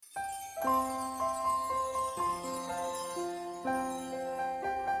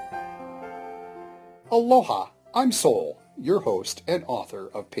Aloha, I'm Sol, your host and author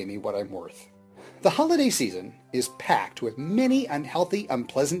of Pay Me What I'm Worth. The holiday season is packed with many unhealthy,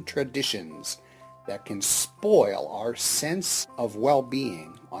 unpleasant traditions that can spoil our sense of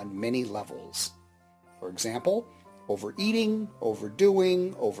well-being on many levels. For example, overeating,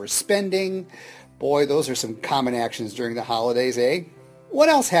 overdoing, overspending. Boy, those are some common actions during the holidays, eh? What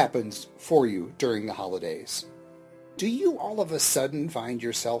else happens for you during the holidays? Do you all of a sudden find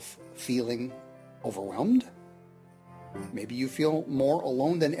yourself feeling overwhelmed? Maybe you feel more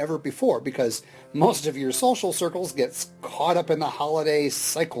alone than ever before because most of your social circles gets caught up in the holiday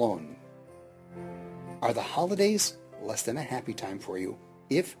cyclone. Are the holidays less than a happy time for you?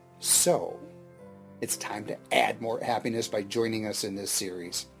 If so, it's time to add more happiness by joining us in this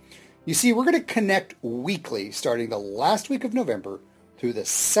series. You see, we're going to connect weekly starting the last week of November through the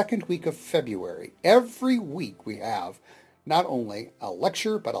second week of February. Every week we have not only a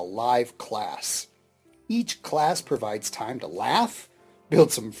lecture, but a live class. Each class provides time to laugh,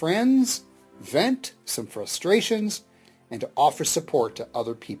 build some friends, vent some frustrations, and to offer support to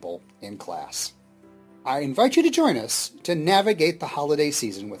other people in class. I invite you to join us to navigate the holiday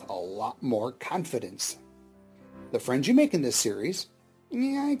season with a lot more confidence. The friends you make in this series,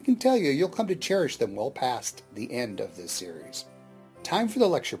 I can tell you, you'll come to cherish them well past the end of this series. Time for the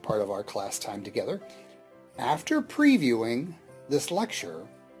lecture part of our class time together. After previewing this lecture,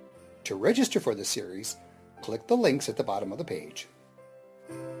 to register for the series, click the links at the bottom of the page.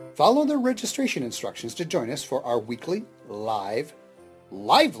 Follow the registration instructions to join us for our weekly,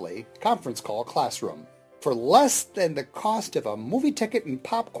 lively conference call classroom. For less than the cost of a movie ticket and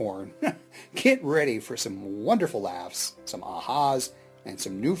popcorn, get ready for some wonderful laughs, some ahas, and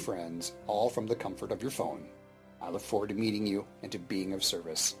some new friends, all from the comfort of your phone. I look forward to meeting you and to being of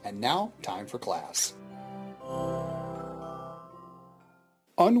service. And now, time for class.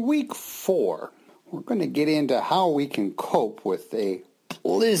 On week 4, we're going to get into how we can cope with a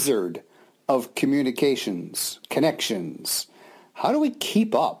blizzard of communications, connections. How do we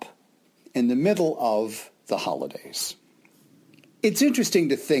keep up in the middle of the holidays? It's interesting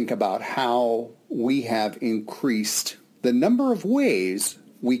to think about how we have increased the number of ways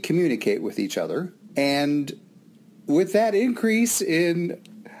we communicate with each other, and with that increase in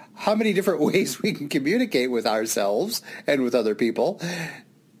how many different ways we can communicate with ourselves and with other people,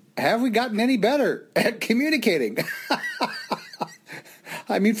 have we gotten any better at communicating?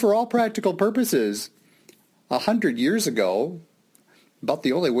 I mean, for all practical purposes, 100 years ago, about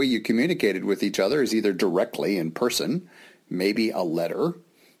the only way you communicated with each other is either directly in person, maybe a letter.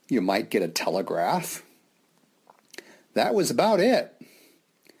 You might get a telegraph. That was about it.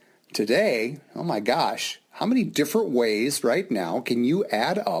 Today, oh my gosh, how many different ways right now can you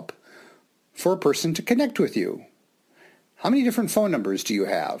add up for a person to connect with you? How many different phone numbers do you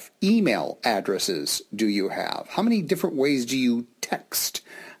have? Email addresses do you have? How many different ways do you text?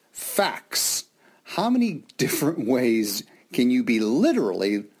 Fax? How many different ways can you be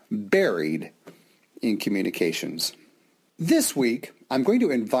literally buried in communications? This week, I'm going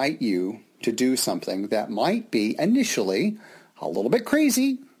to invite you to do something that might be initially a little bit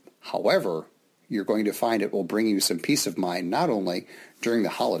crazy. However, you're going to find it will bring you some peace of mind, not only during the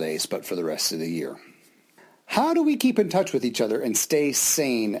holidays, but for the rest of the year. How do we keep in touch with each other and stay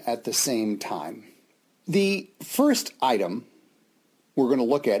sane at the same time? The first item we're going to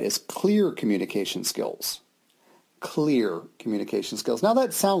look at is clear communication skills. Clear communication skills. Now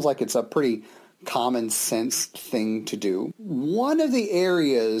that sounds like it's a pretty common sense thing to do. One of the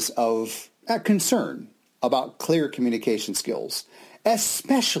areas of concern about clear communication skills,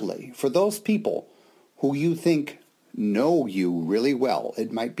 especially for those people who you think know you really well.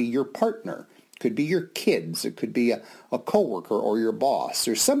 It might be your partner. It could be your kids. It could be a coworker or your boss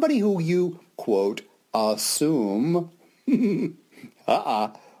or somebody who you, quote, assume.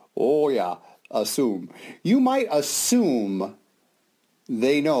 Oh yeah, assume. You might assume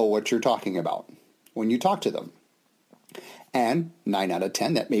they know what you're talking about when you talk to them. And 9 out of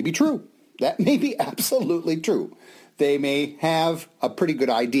 10, that may be true. That may be absolutely true. They may have a pretty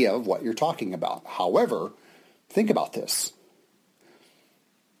good idea of what you're talking about. However, think about this.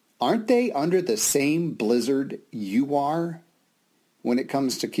 Aren't they under the same blizzard you are when it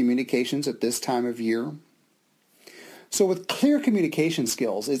comes to communications at this time of year? So with clear communication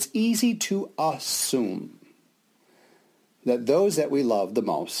skills, it's easy to assume that those that we love the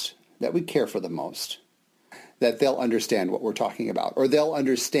most, that we care for the most, that they'll understand what we're talking about. Or they'll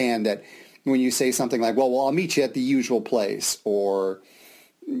understand that when you say something like, well, I'll meet you at the usual place, or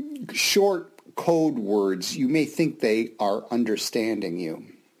short code words, you may think they are understanding you.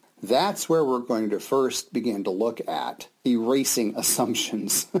 That's where we're going to first begin to look at erasing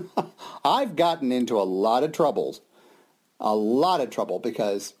assumptions. I've gotten into a lot of trouble,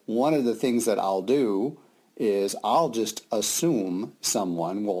 because one of the things that I'll do is I'll just assume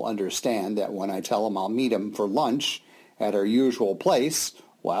someone will understand that when I tell them I'll meet them for lunch at our usual place,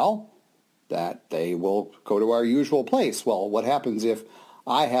 well, that they will go to our usual place. Well, what happens if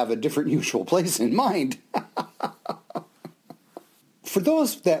I have a different usual place in mind? For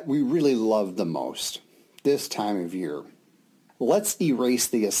those that we really love the most this time of year, let's erase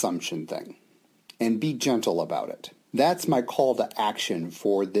the assumption thing and be gentle about it. That's my call to action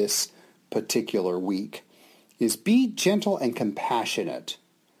for this particular week, is be gentle and compassionate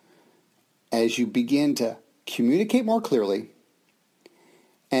as you begin to communicate more clearly.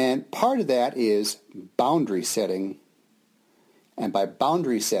 And part of that is boundary setting. And by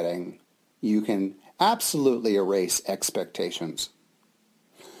boundary setting, you can absolutely erase expectations.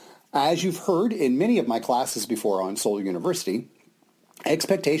 As you've heard in many of my classes before on Soul University,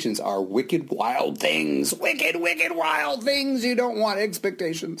 expectations are wicked, wild things. Wicked, wild things. You don't want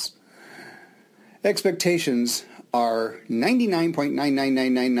expectations. Expectations are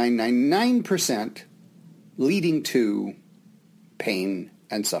 99.999999% leading to pain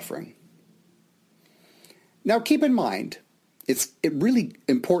and suffering. Now keep in mind, it's really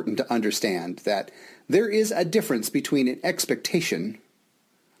important to understand that there is a difference between an expectation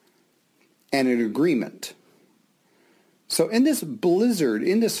and an agreement. So in this blizzard,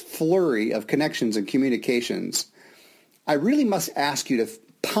 in this flurry of connections and communications, I really must ask you to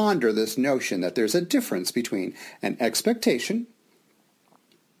ponder this notion that there's a difference between an expectation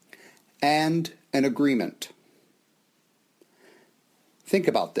and an agreement. Think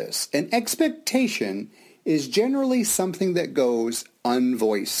about this. An expectation is generally something that goes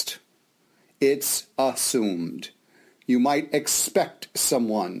unvoiced. It's assumed. You might expect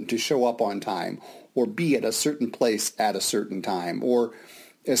someone to show up on time or be at a certain place at a certain time, or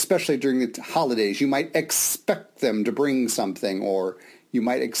especially during the holidays, you might expect them to bring something, or you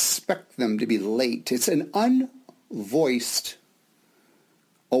might expect them to be late. It's an unvoiced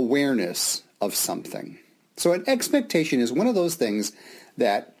awareness of something. So an expectation is one of those things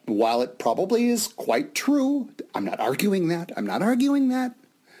that, while it probably is quite true, I'm not arguing that.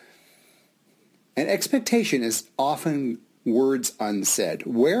 An expectation is often words unsaid,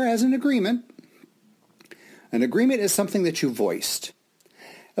 whereas an agreement is something that you voiced.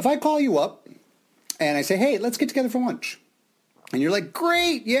 If I call you up and I say, hey, let's get together for lunch. And you're like,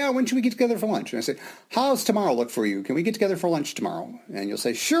 great, yeah, when should we get together for lunch? And I say, how's tomorrow look for you? Can we get together for lunch tomorrow? And you'll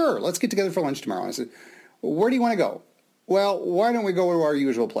say, sure, let's get together for lunch tomorrow. And I said, where do you want to go? Well, why don't we go to our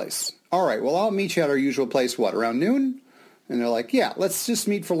usual place? All right, well, I'll meet you at our usual place, what, around noon? And they're like, yeah, let's just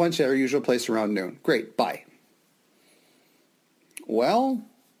meet for lunch at our usual place around noon. Great, bye. Well,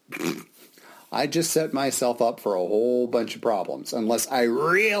 I just set myself up for a whole bunch of problems unless I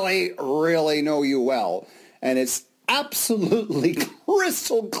really, really know you well. And it's absolutely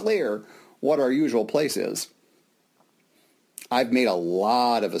crystal clear what our usual place is. I've made a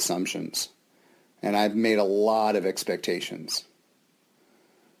lot of assumptions, and I've made a lot of expectations.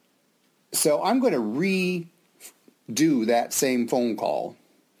 So I'm going to redo that same phone call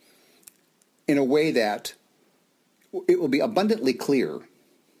in a way that it will be abundantly clear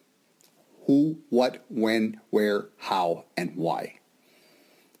who, what, when, where, how, and why.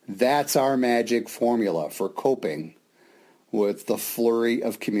 That's our magic formula for coping with the flurry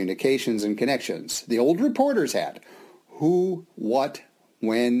of communications and connections the old reporters had. Who, what,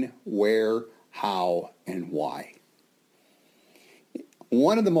 when, where, how, and why.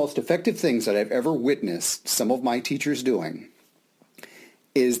 One of the most effective things that I've ever witnessed some of my teachers doing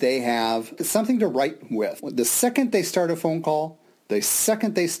is they have something to write with. The second they start a phone call, the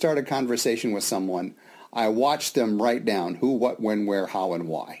second they start a conversation with someone, I watch them write down who, what, when, where, how, and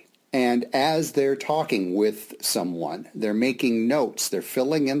why. And as they're talking with someone, they're making notes. They're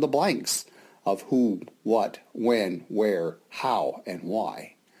filling in the blanks of who, what, when, where, how, and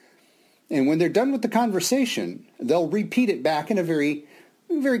why. And when they're done with the conversation, they'll repeat it back in a very,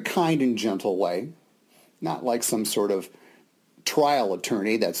 very kind and gentle way, not like some sort of trial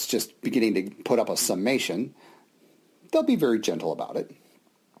attorney that's just beginning to put up a summation. They'll be very gentle about it.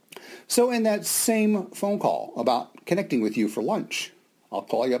 So in that same phone call about connecting with you for lunch, I'll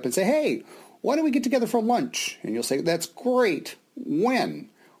call you up and say, hey, why don't we get together for lunch? And you'll say, that's great. When?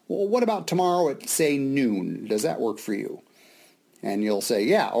 Well, what about tomorrow at, say, noon? Does that work for you? And you'll say,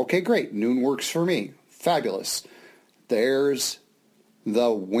 yeah, okay, great. Noon works for me. Fabulous. There's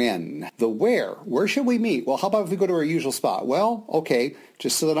the when. The where. Where should we meet? Well, how about if we go to our usual spot? Well, okay,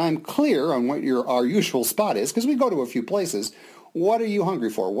 just so that I'm clear on what our usual spot is, because we go to a few places, What are you hungry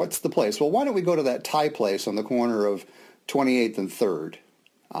for? What's the place? Well, why don't we go to that Thai place on the corner of 28th and 3rd?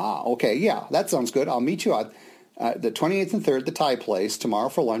 Ah, okay, yeah, that sounds good. I'll meet you at the 28th and 3rd, the Thai place, tomorrow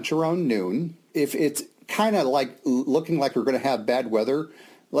for lunch around noon. If it's kind of like looking like we're going to have bad weather,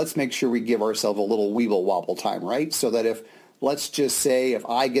 let's make sure we give ourselves a little weeble wobble time, right? So that if, let's just say, if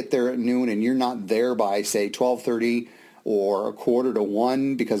I get there at noon and you're not there by, say, 12:30 or a quarter to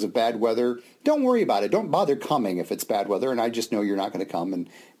 1 because of bad weather, don't worry about it. Don't bother coming if it's bad weather, and I just know you're not going to come, and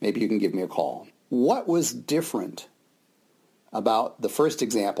maybe you can give me a call. What was different about the first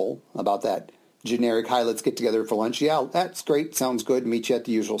example, about that generic, hi, let's get together for lunch? Yeah, that's great. Sounds good. Meet you at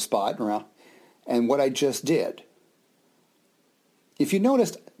the usual spot. And what I just did. If you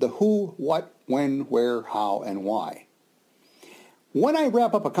noticed the who, what, when, where, how, and why. When I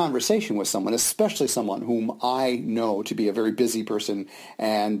wrap up a conversation with someone, especially someone whom I know to be a very busy person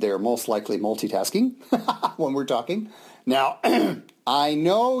and they're most likely multitasking when we're talking. Now, I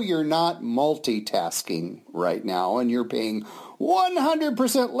know you're not multitasking right now and you're paying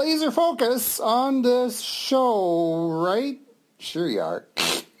 100% laser focus on this show, right? Sure you are.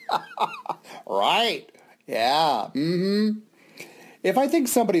 Right. Yeah. Mm-hmm. If I think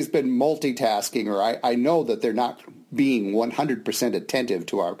somebody's been multitasking or I know that they're not being 100% attentive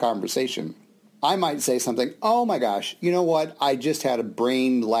to our conversation, I might say something, oh my gosh, you know what? I just had a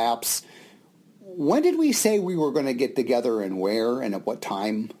brain lapse. When did we say we were going to get together and where and at what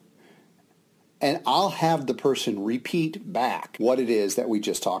time? And I'll have the person repeat back what it is that we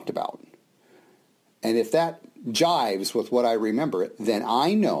just talked about. And if that jives with what I remember, then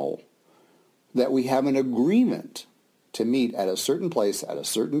I know that we have an agreement to meet at a certain place at a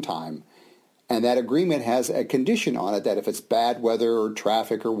certain time. And that agreement has a condition on it that if it's bad weather or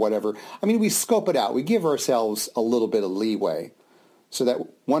traffic or whatever, I mean, we scope it out. We give ourselves a little bit of leeway so that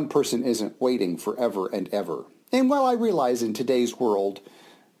one person isn't waiting forever and ever. And while I realize in today's world,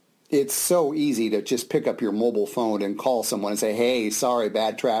 it's so easy to just pick up your mobile phone and call someone and say, hey, sorry,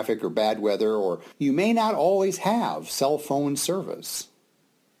 bad traffic or bad weather, or you may not always have cell phone service.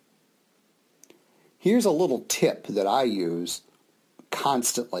 Here's a little tip that I use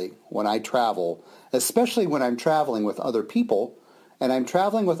constantly when I travel, especially when I'm traveling with other people, and I'm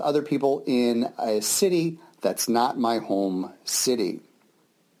traveling with other people in a city that's not my home city.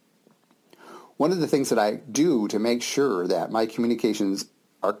 One of the things that I do to make sure that my communications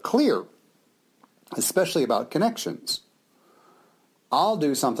are clear, especially about connections, I'll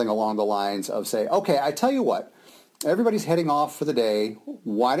do something along the lines of say, okay, I tell you what, everybody's heading off for the day.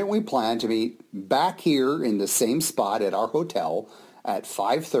 Why don't we plan to meet back here in the same spot at our hotel at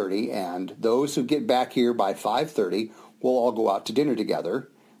 5:30, and those who get back here by 5:30 will all go out to dinner together.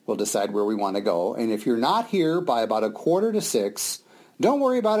 We'll decide where we want to go. And if you're not here by about 5:45, don't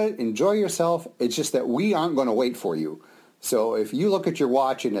worry about it. Enjoy yourself. It's just that we aren't going to wait for you. So if you look at your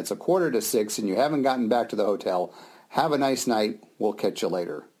watch and it's 5:45 and you haven't gotten back to the hotel, have a nice night. We'll catch you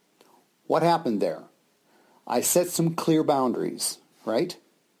later. What happened there? I set some clear boundaries, right?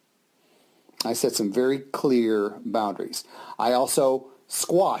 I set some very clear boundaries. I also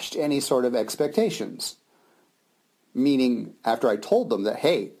squashed any sort of expectations, meaning after I told them that,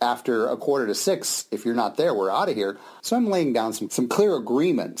 hey, after 5:45, if you're not there, we're out of here. So I'm laying down some clear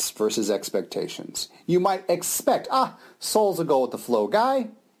agreements versus expectations. You might expect, Sol's a go-with-the-flow guy.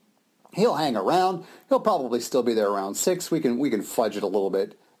 He'll hang around. He'll probably still be there around 6. We can fudge it a little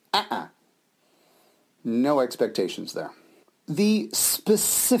bit. No expectations there. The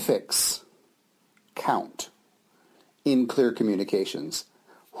specifics count in clear communications.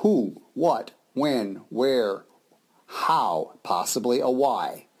 Who, what, when, where, how, possibly a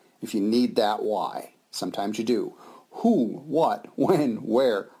why, if you need that why. Sometimes you do. Who, what, when,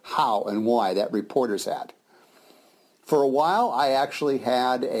 where, how, and why that reporter's had. For a while, I actually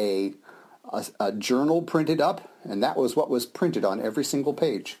had a journal printed up, and that was what was printed on every single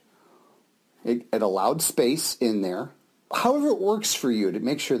page. It allowed space in there. However it works for you to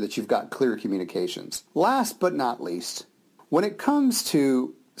make sure that you've got clear communications. Last but not least, when it comes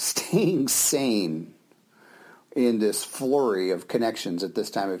to staying sane in this flurry of connections at this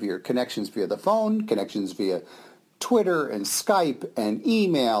time of year, connections via the phone, connections via Twitter and Skype and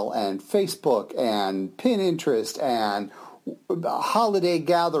email and Facebook and Pinterest and holiday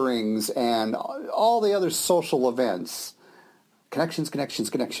gatherings and all the other social events. Connections.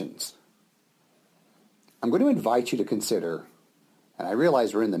 I'm going to invite you to consider, and I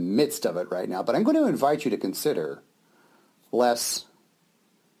realize we're in the midst of it right now, but I'm going to invite you to consider less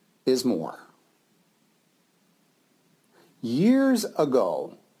is more. Years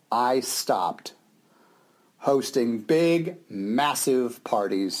ago, I stopped hosting big, massive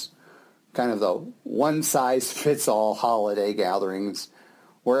parties kind of the one-size-fits-all holiday gatherings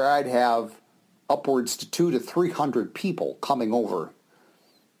where I'd have upwards to 200 to 300 people coming over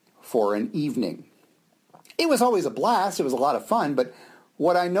for an evening. It was always a blast. It was a lot of fun, but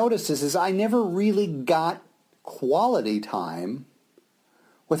what I noticed is I never really got quality time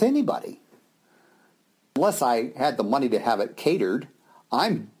with anybody. Unless I had the money to have it catered,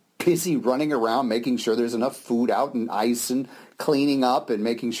 I'm busy running around making sure there's enough food out and ice and cleaning up and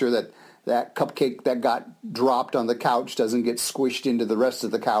making sure that that cupcake that got dropped on the couch doesn't get squished into the rest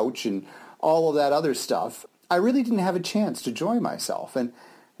of the couch and all of that other stuff. I really didn't have a chance to enjoy myself. And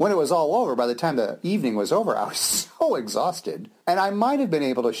when it was all over, by the time the evening was over, I was so exhausted. And I might have been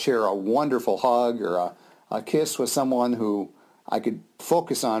able to share a wonderful hug or a kiss with someone who I could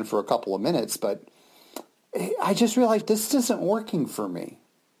focus on for a couple of minutes, but I just realized this isn't working for me.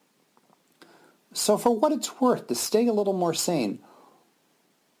 So for what it's worth, to stay a little more sane,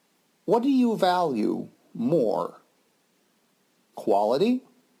 what do you value more? Quality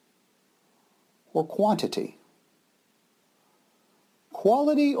or quantity?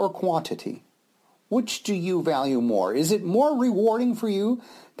 Quality or quantity? Which do you value more? Is it more rewarding for you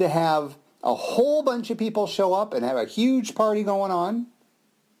to have a whole bunch of people show up and have a huge party going on?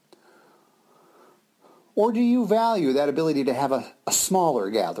 Or do you value that ability to have a smaller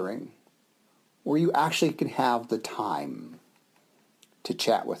gathering where you actually can have the time to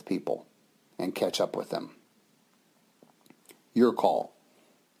chat with people and catch up with them? Your call.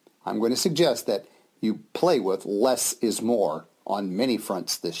 I'm going to suggest that you play with less is more on many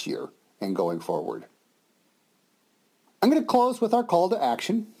fronts this year and going forward. I'm going to close with our call to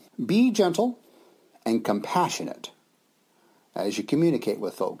action. Be gentle and compassionate as you communicate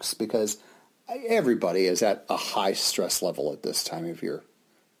with folks, because everybody is at a high stress level at this time of year.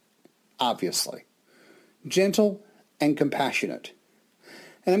 Obviously. Gentle and compassionate.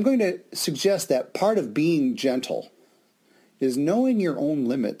 And I'm going to suggest that part of being gentle is knowing your own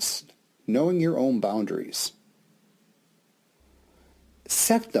limits, knowing your own boundaries.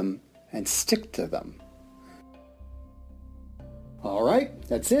 Set them and stick to them. All right,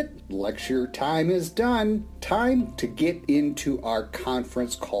 that's it. Lecture time is done. Time to get into our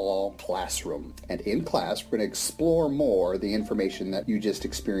conference call classroom. And in class, we're going to explore more the information that you just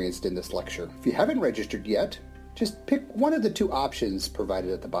experienced in this lecture. If you haven't registered yet, just pick one of the two options provided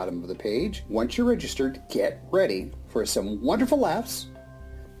at the bottom of the page. Once you're registered, get ready for some wonderful laughs,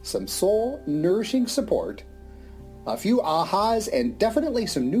 some soul-nourishing support, a few ahas, and definitely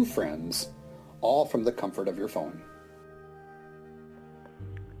some new friends, all from the comfort of your phone.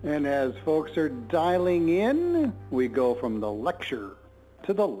 And as folks are dialing in, we go from the lecture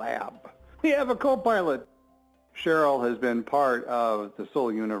to the lab. We have a co-pilot. Cheryl has been part of the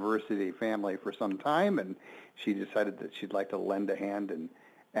Soul University family for some time, and she decided that she'd like to lend a hand and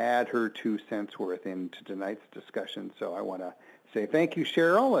add her 2 cents worth into tonight's discussion. So I want to say thank you,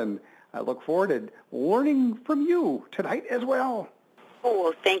 Cheryl, and I look forward to learning from you tonight as well. Oh,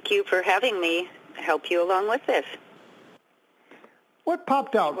 well, thank you for having me help you along with this. What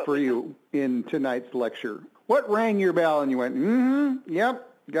popped out for you in tonight's lecture? What rang your bell and you went, yep,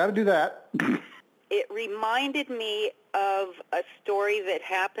 got to do that? It reminded me of a story that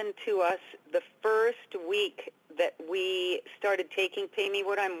happened to us the first week that we started taking Pay Me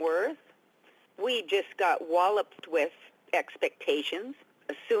What I'm Worth. We just got walloped with expectations,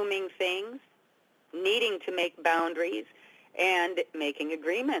 assuming things, needing to make boundaries, and making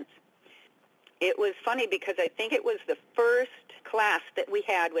agreements. It was funny because I think it was the first class that we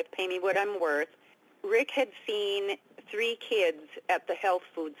had with Pay Me What I'm Worth. Rick had seen 3 kids at the health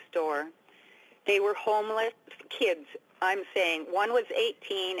food store. They were homeless kids. I'm saying one was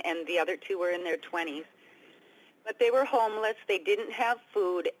 18 and the other 2 were in their 20s. But they were homeless. They didn't have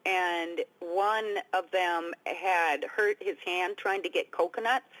food, and one of them had hurt his hand trying to get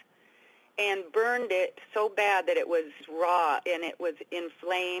coconuts and burned it so bad that it was raw and it was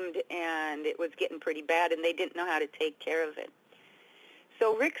inflamed and it was getting pretty bad, and they didn't know how to take care of it.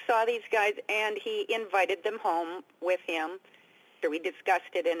 So Rick saw these guys and he invited them home with him. We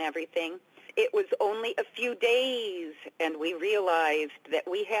discussed it and everything. It was only a few days and we realized that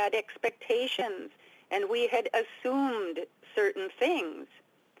we had expectations and we had assumed certain things.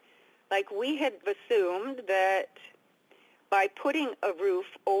 Like we had assumed that by putting a roof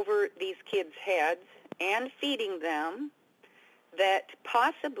over these kids' heads and feeding them, that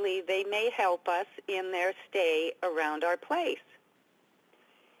possibly they may help us in their stay around our place.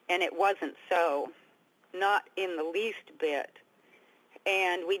 And it wasn't so, not in the least bit.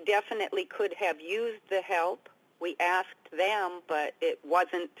 And we definitely could have used the help. We asked them, but it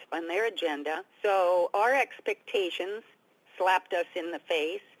wasn't on their agenda. So our expectations slapped us in the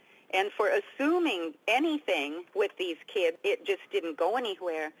face, And for assuming anything with these kids, it just didn't go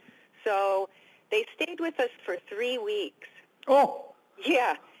anywhere. So they stayed with us for 3 weeks. Oh.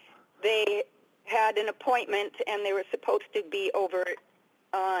 Yeah. They had an appointment, and they were supposed to be over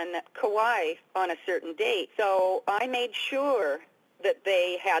on Kauai on a certain date. So I made sure that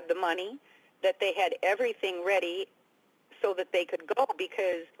they had the money, that they had everything ready so that they could go,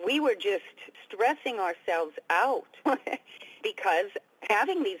 because we were just stressing ourselves out because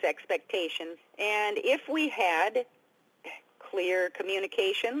having these expectations. And if we had clear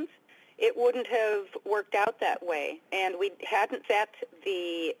communications, it wouldn't have worked out that way. And we hadn't set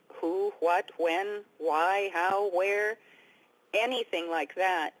the who, what, when, why, how, where, anything like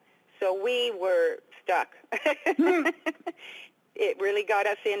that. So we were stuck. It really got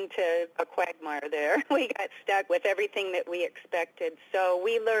us into a quagmire there. We got stuck with everything that we expected. So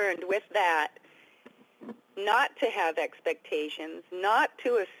we learned with that not to have expectations, not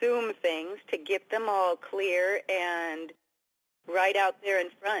to assume things, to get them all clear and right out there in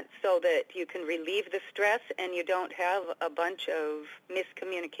front so that you can relieve the stress and you don't have a bunch of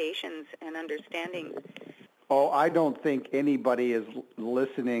miscommunications and understandings. Oh, I don't think anybody is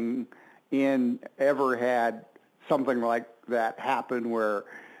listening in ever had something like that happen where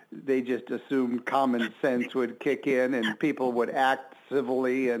they just assumed common sense would kick in and people would act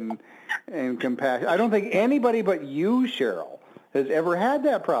civilly and compassionate. I don't think anybody but you, Cheryl, has ever had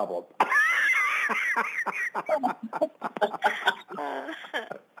that problem.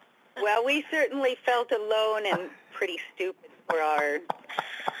 Well, we certainly felt alone and pretty stupid for our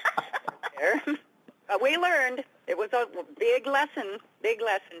there. But we learned. It was a big lesson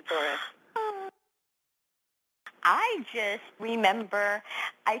for us. I just remember,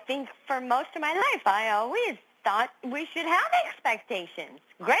 I think for most of my life, I always thought we should have expectations,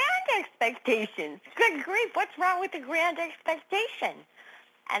 grand expectations. Good grief, what's wrong with the grand expectation?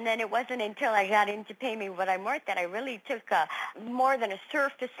 And then it wasn't until I got into Pay Me What I'm Worth that I really took a more than a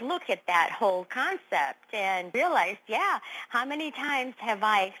surface look at that whole concept and realized, yeah, how many times have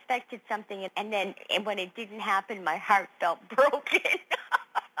I expected something and then when it didn't happen, my heart felt broken.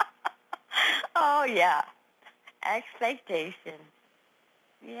 Oh, yeah. Expectations.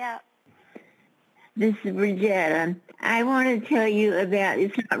 Yeah. This is Bridgetta. I want to tell you about,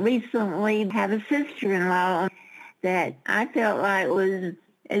 it's not recently, I have a sister-in-law that I felt like was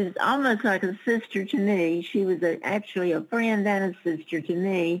almost like a sister to me. She was actually a friend and a sister to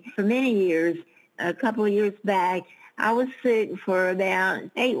me for many years. A couple of years back, I was sick for about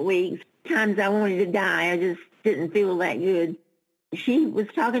 8 weeks. Times I wanted to die. I just didn't feel that good. She was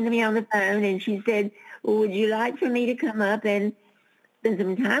talking to me on the phone, and she said, well, would you like for me to come up and spend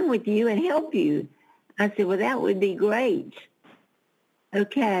some time with you and help you? I said, well, that would be great.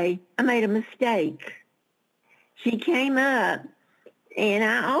 Okay, I made a mistake. She came up, and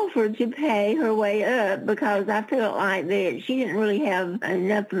I offered to pay her way up because I felt like that she didn't really have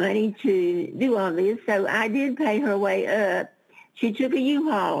enough money to do all this, so I did pay her way up. She took a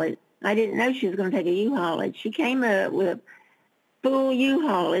U-Haul. I didn't know she was going to take a U-Haul. She came up with a full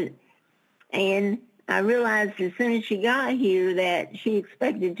U-Haul, and I realized as soon as she got here that she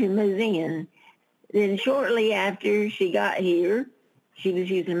expected to move in. Then shortly after she got here, she was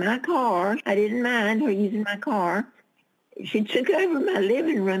using my car. I didn't mind her using my car. She took over my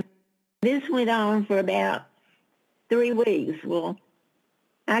living room. This went on for about 3 weeks. Well,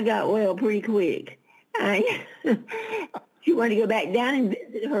 I got well pretty quick. She wanted to go back down and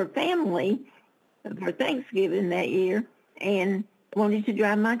visit her family for Thanksgiving that year and wanted to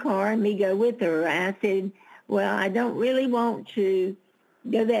drive my car and me go with her. I said, well, I don't really want to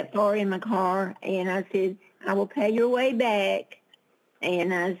go that far in my car. And I said, I will pay your way back.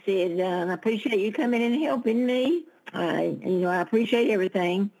 And I said, I appreciate you coming and helping me. I appreciate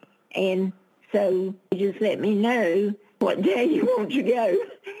everything. And so you just let me know what day you want to go.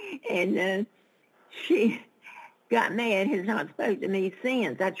 And she got mad, has not spoken to me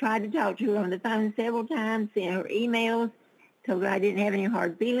since. I tried to talk to her on the phone several times, sent her emails, told her I didn't have any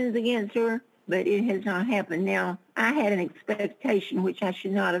hard feelings against her, but it has not happened. Now, I had an expectation which I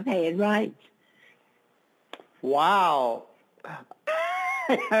should not have had, right? Wow.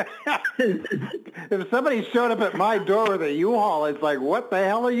 If somebody showed up at my door with a U-Haul, it's like, what the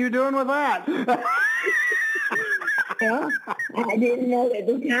hell are you doing with that? Well, I didn't know at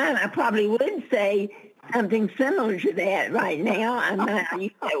the time. I probably would say something similar to that right now. I'm not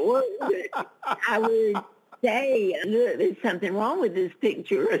used that word, but I would say, look, there's something wrong with this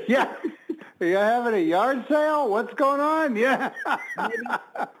picture. Yeah. Are you having a yard sale? What's going on? Yeah.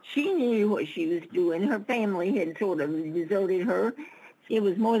 She knew what she was doing. Her family had sort of deserted her. It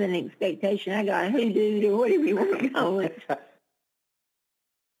was more than an expectation. I got hoodooed or whatever you want to call it.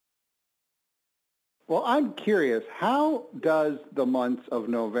 Well, I'm curious, how does the months of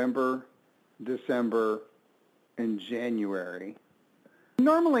November, December, and January,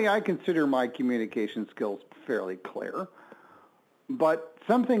 normally I consider my communication skills fairly clear, but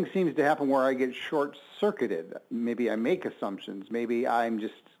something seems to happen where I get short-circuited. Maybe I make assumptions. Maybe I'm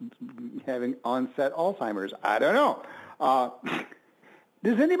just having onset Alzheimer's. I don't know.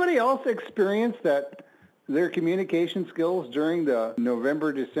 Does anybody else experience that their communication skills during the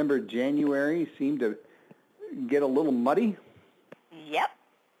November, December, January seem to get a little muddy? Yep.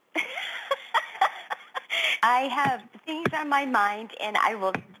 I have things on my mind, and I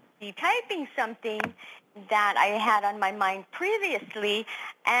will be typing something that I had on my mind previously,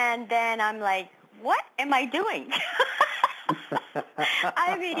 and then I'm like, what am I doing?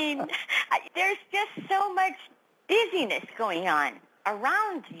 I mean, there's just so much busyness going on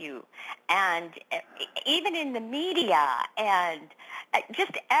around you, and even in the media, and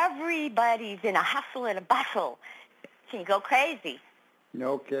just everybody's in a hustle and a bustle. Can go crazy.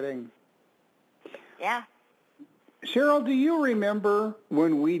 No kidding. Yeah. Cheryl, do you remember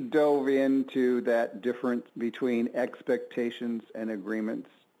when we dove into that difference between expectations and agreements?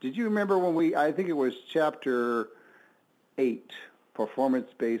 Did you remember when I think it was chapter 8,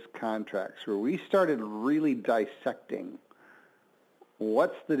 performance-based contracts, where we started really dissecting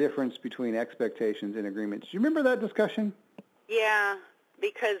what's the difference between expectations and agreements? Do you remember that discussion? Yeah,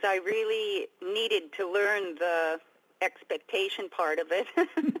 because I really needed to learn the expectation part of it.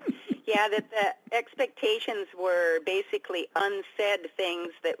 Yeah, that the expectations were basically unsaid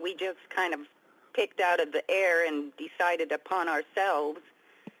things that we just kind of picked out of the air and decided upon ourselves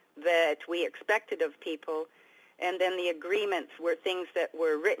that we expected of people. And then the agreements were things that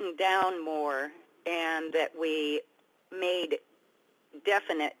were written down more and that we made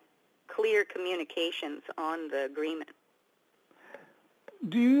definite, clear communications on the agreement.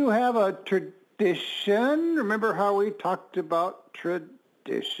 Do you have a tradition? Remember how we talked about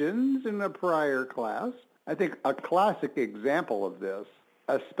traditions in a prior class? I think a classic example of this,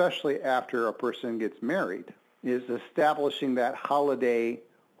 especially after a person gets married, is establishing that holiday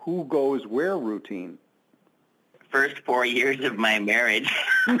who goes where routine. First 4 years of my marriage.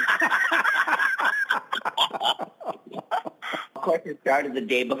 Of course, it started the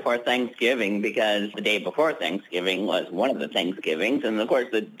day before Thanksgiving because the day before Thanksgiving was one of the Thanksgivings, and of course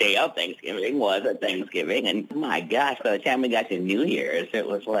the day of Thanksgiving was a Thanksgiving. And my gosh, by the time we got to New Year's, it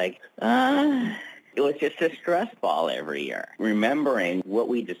was like, it was just a stress ball every year, remembering what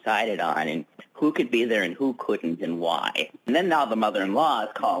we decided on and who could be there and who couldn't and why. And then now the mother-in-law is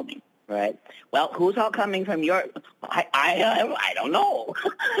calling. Right. Well, who's all coming from your? I don't know.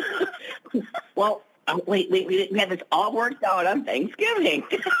 Well, wait. We had this all worked out on Thanksgiving,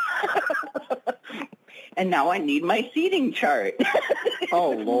 and now I need my seating chart.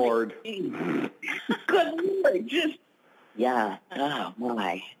 Oh Lord! Good Lord! Just yeah. Oh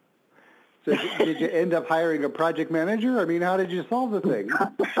my. So did you end up hiring a project manager? I mean, how did you solve the thing?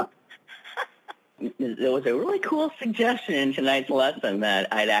 There was a really cool suggestion in tonight's lesson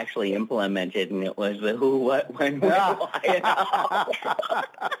that I'd actually implemented, and it was the who, what, when, where, why.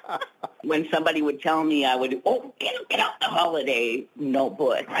 When somebody would tell me, I would, get out the holiday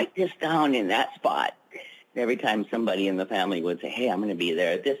notebook, write this down in that spot. Every time somebody in the family would say, hey, I'm going to be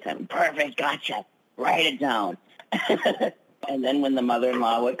there at this time. Perfect, gotcha. Write it down. And then when the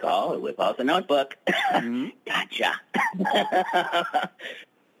mother-in-law would call, it would whip out the notebook. Mm-hmm. Gotcha.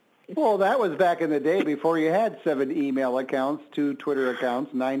 Well, that was back in the day before you had 7 email accounts, 2 Twitter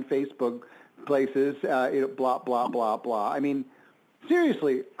accounts, 9 Facebook places, blah, blah, blah, blah. I mean,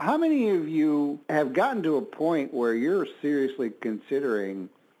 seriously, how many of you have gotten to a point where you're seriously considering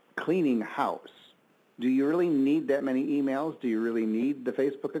cleaning house? Do you really need that many emails? Do you really need the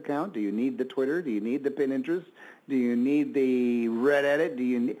Facebook account? Do you need the Twitter? Do you need the Pinterest? Do you need the Reddit? Do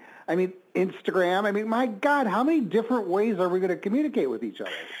you need, Instagram? I mean, my God, how many different ways are we going to communicate with each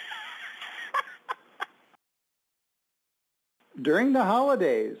other? During the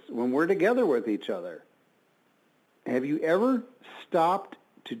holidays, when we're together with each other, have you ever stopped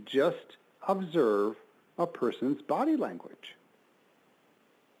to just observe a person's body language?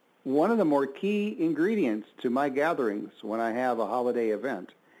 One of the more key ingredients to my gatherings when I have a holiday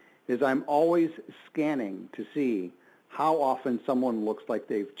event is I'm always scanning to see how often someone looks like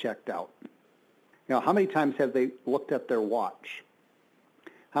they've checked out. You know, how many times have they looked at their watch?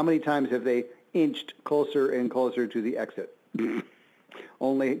 How many times have they inched closer and closer to the exit?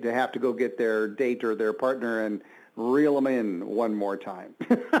 Only to have to go get their date or their partner and reel them in one more time.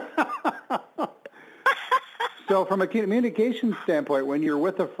 So from a communication standpoint, when you're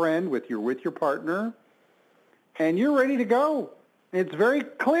with a friend, you're with your partner, and you're ready to go, It's very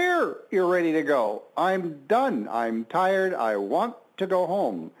clear you're ready to go. I'm done. I'm tired. I want to go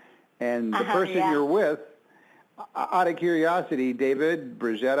home. And the person you're with, out of curiosity, David,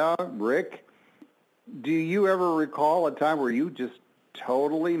 Brigetta, Rick, do you ever recall a time where you just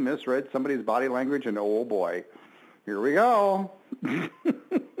totally misread somebody's body language and, oh boy, here we go?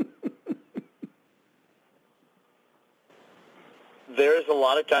 There's a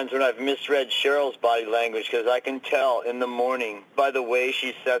lot of times when I've misread Cheryl's body language because I can tell in the morning by the way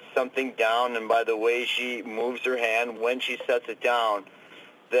she sets something down and by the way she moves her hand when she sets it down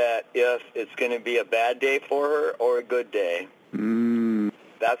that if it's going to be a bad day for her or a good day.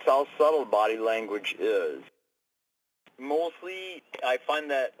 That's how subtle body language is. Mostly, I find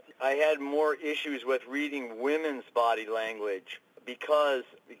that I had more issues with reading women's body language because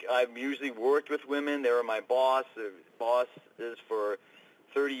I've usually worked with women. They were my bosses for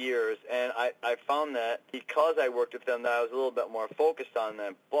 30 years, and I found that because I worked with them that I was a little bit more focused on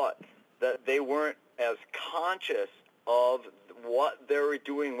them, but that they weren't as conscious of what they were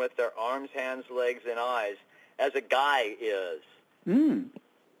doing with their arms, hands, legs, and eyes as a guy is.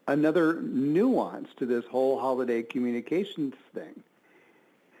 Another nuance to this whole holiday communications thing.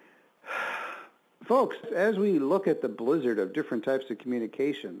 Folks, as we look at the blizzard of different types of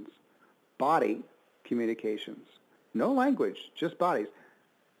communications, body communications, no language, just bodies,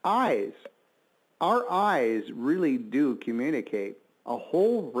 eyes, our eyes really do communicate a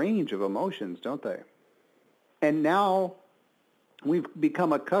whole range of emotions, don't they? And now we've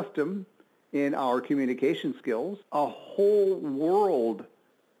become accustomed in our communication skills. A whole world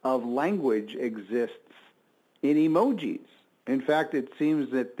of language exists in emojis. In fact, it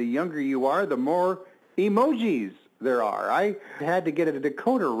seems that the younger you are, the more emojis there are. I had to get a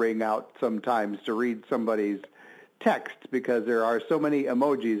decoder ring out sometimes to read somebody's text because there are so many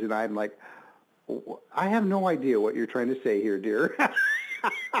emojis, and I'm like, I have no idea what you're trying to say here, dear.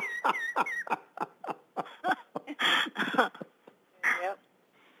 Yep.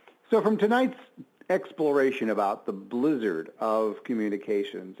 So from tonight's exploration about the blizzard of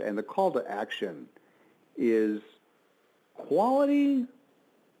communications and the call to action is quality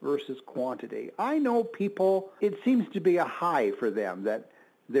versus quantity. I know people, it seems to be a high for them that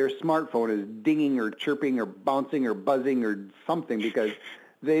their smartphone is dinging or chirping or bouncing or buzzing or something because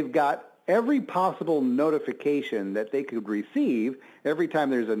they've got every possible notification that they could receive every time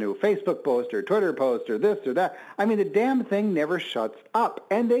there's a new Facebook post or Twitter post or this or that. I mean, the damn thing never shuts up,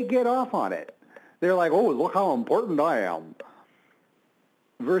 and they get off on it. They're like, oh, look how important I am.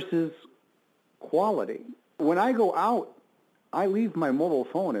 Versus quality. When I go out, I leave my mobile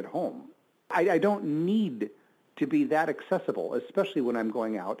phone at home. I don't need to be that accessible, especially when I'm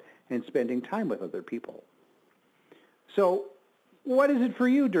going out and spending time with other people. So what is it for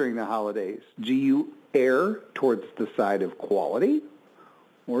you during the holidays? Do you err towards the side of quality,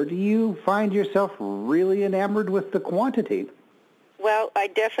 or do you find yourself really enamored with the quantity? Well, I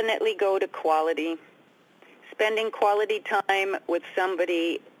definitely go to quality. Spending quality time with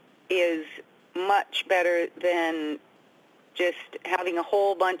somebody is much better than just having a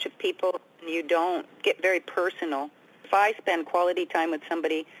whole bunch of people and you don't get very personal. If I spend quality time with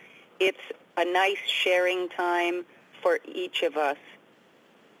somebody, it's a nice sharing time for each of us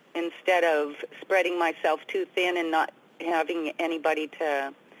instead of spreading myself too thin and not having anybody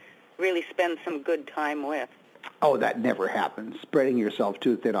to really spend some good time with. Oh, that never happens. Spreading yourself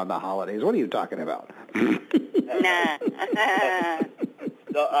too thin on the holidays. What are you talking about? Nah.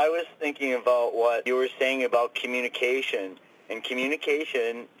 So I was thinking about what you were saying about communication. And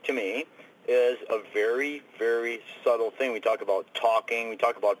communication, to me, is a very, very subtle thing. We talk about talking, we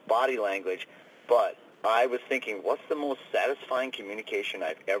talk about body language, but I was thinking, what's the most satisfying communication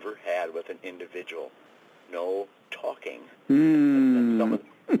I've ever had with an individual? No talking. Some of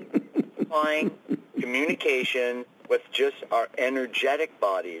the satisfying communication with just our energetic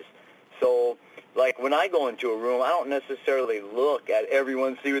bodies. So, like when I go into a room, I don't necessarily look at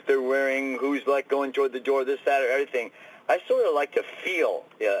everyone, see what they're wearing, who's like going toward the door, this, that, or everything. I sort of like to feel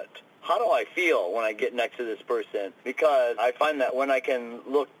it. How do I feel when I get next to this person? Because I find that when I can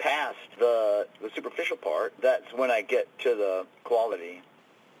look past the superficial part, that's when I get to the quality,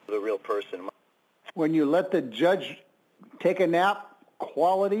 the real person. When you let the judge take a nap,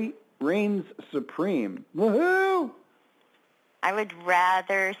 quality reigns supreme. Woohoo! I would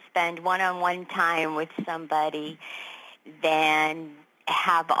rather spend one-on-one time with somebody than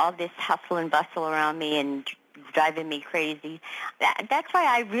have all this hustle and bustle around me and driving me crazy. That's why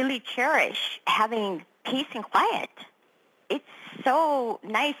I really cherish having peace and quiet. It's so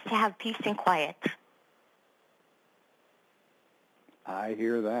nice to have peace and quiet. I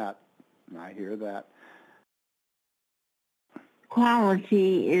hear that.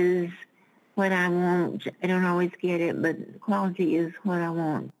 quality is what I want. I don't always get it, but quality is what I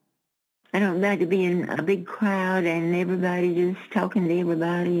want. I don't like to be in a big crowd and everybody just talking to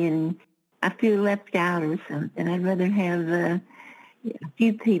everybody, and I feel left out or something. I'd rather have a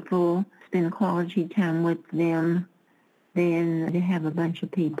few people, spend quality time with them than to have a bunch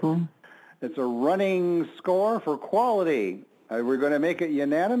of people. It's a running score for quality. Are we going to make it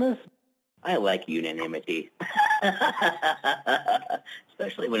unanimous? I like unanimity,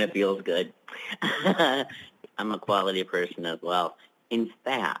 especially when it feels good. I'm a quality person as well. In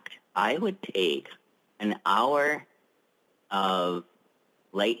fact, I would take an hour of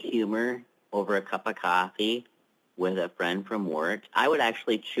light humor over a cup of coffee with a friend from work. I would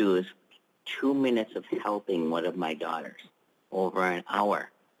actually choose 2 minutes of helping one of my daughters over an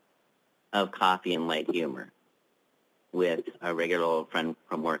hour of coffee and light humor with a regular old friend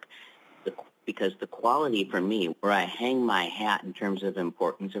from work. Because the quality for me, where I hang my hat in terms of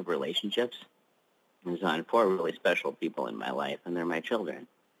importance of relationships, is on 4 really special people in my life, and they're my children.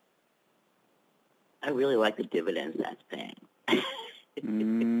 I really like the dividends that's paying.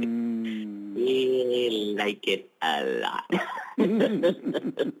 Really like it a lot.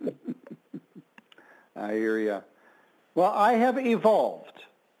 I hear you. Well, I have evolved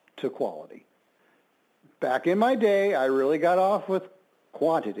to quality. Back in my day, I really got off with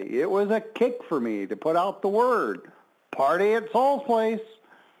quantity. It was a kick for me to put out the word, party at Saul's place.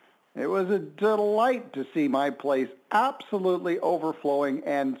 It was a delight to see my place absolutely overflowing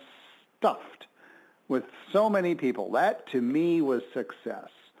and stuffed with so many people. That to me was success.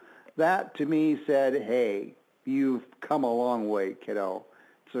 That to me said, hey, you've come a long way, kiddo.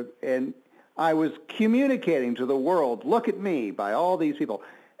 And I was communicating to the world, look at me, by all these people.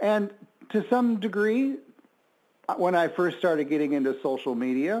 And to some degree, when I first started getting into social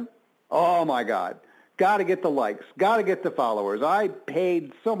media, oh my God, got to get the likes, got to get the followers. I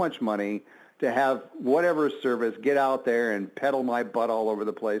paid so much money to have whatever service get out there and pedal my butt all over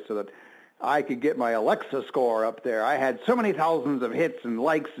the place so that I could get my Alexa score up there. I had so many thousands of hits and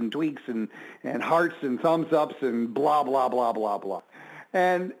likes and tweaks and hearts and thumbs ups and blah, blah, blah, blah, blah.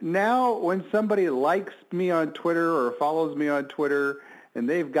 And now when somebody likes me on Twitter or follows me on Twitter, and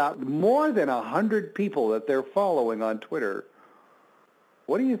they've got more than 100 people that they're following on Twitter,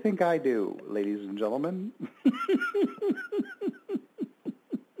 what do you think I do, ladies and gentlemen?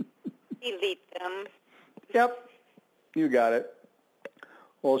 Delete them. Yep, you got it.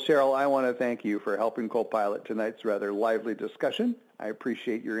 Well, Cheryl, I want to thank you for helping co-pilot tonight's rather lively discussion. I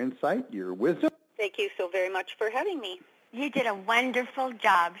appreciate your insight, your wisdom. Thank you so very much for having me. You did a wonderful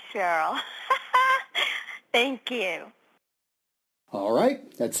job, Cheryl. Thank you. All right,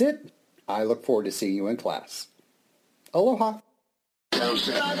 that's it. I look forward to seeing you in class. Aloha.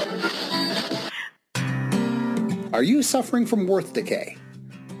 Are you suffering from worth decay?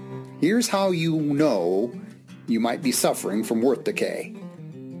 Here's how you know you might be suffering from worth decay.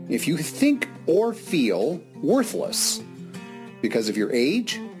 If you think or feel worthless because of your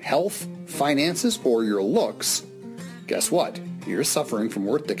age, health, finances, or your looks, guess what? You're suffering from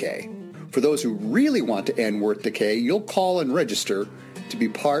worth decay. For those who really want to end worth decay, you'll call and register to be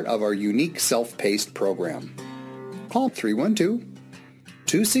part of our unique self-paced program. Call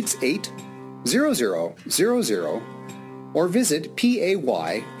 312-268-0000 or visit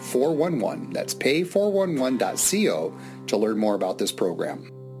PAY411, that's pay411.co, to learn more about this program.